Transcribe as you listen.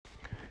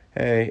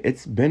Hey,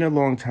 it's been a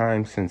long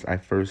time since I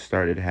first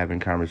started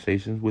having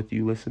conversations with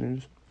you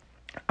listeners.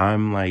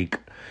 I'm like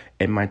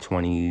in my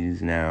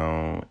 20s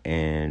now,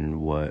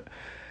 and what's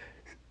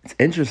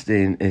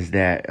interesting is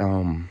that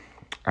I'm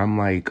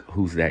like,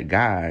 who's that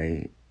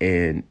guy?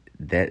 And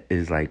that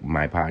is like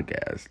my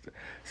podcast.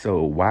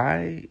 So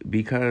why?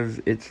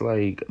 Because it's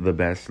like the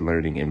best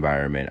learning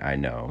environment I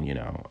know.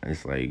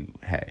 It's like,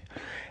 hey.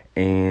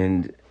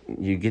 And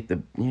you get the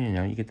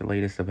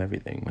latest of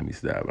everything. Let me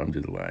stop. I'm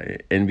just lying.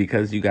 And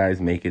because you guys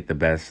make it the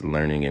best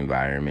learning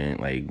environment,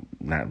 like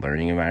not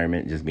learning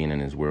environment, just being in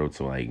this world.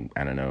 So like,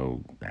 I don't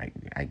know,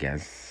 I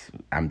guess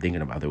I'm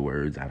thinking of other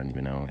words. I don't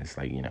even know. It's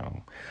like,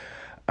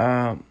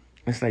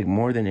 it's like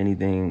more than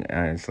anything,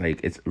 it's like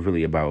it's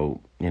really about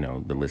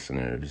the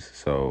listeners.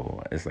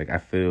 So it's like I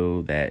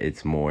feel that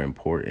it's more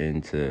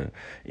important to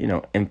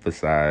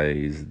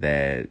emphasize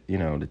that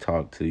to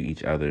talk to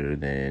each other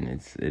than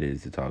it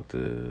is to talk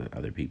to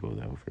other people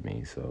though for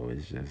me. So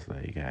it's just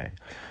like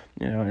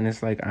and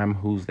it's like I'm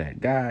who's that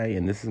guy,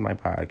 and this is my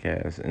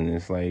podcast, and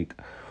it's like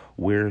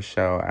where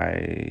shall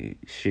I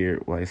share?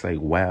 Well, it's like,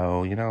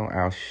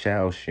 I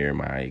shall share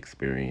my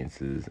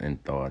experiences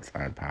and thoughts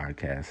on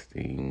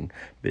podcasting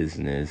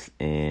business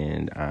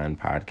and on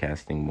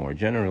podcasting more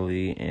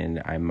generally.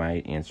 And I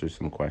might answer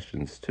some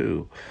questions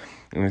too.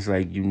 And it's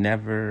like,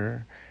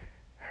 it's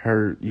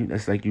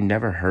like you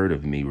never heard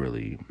of me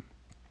really.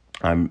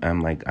 I'm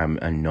a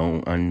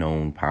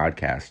unknown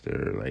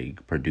podcaster,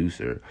 like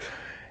producer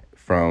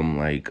from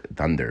like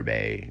Thunder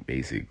Bay,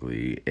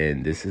 basically.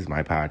 And this is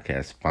my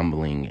podcast,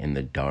 Fumbling in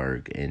the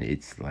Dark. And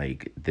it's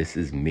like, this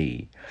is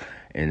me.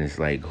 And it's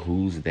like,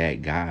 who's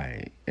that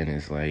guy? And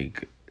it's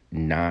like,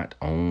 not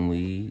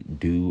only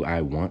do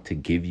I want to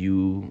give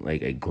you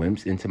like a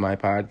glimpse into my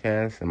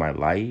podcast and my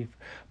life,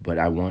 but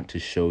I want to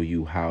show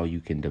you how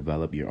you can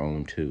develop your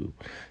own too.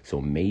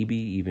 So maybe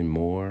even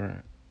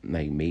more,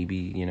 like maybe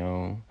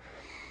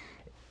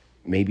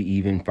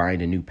even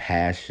find a new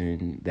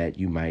passion that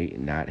you might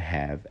not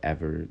have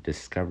ever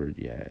discovered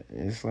yet.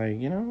 It's like,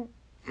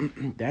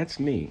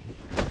 that's me.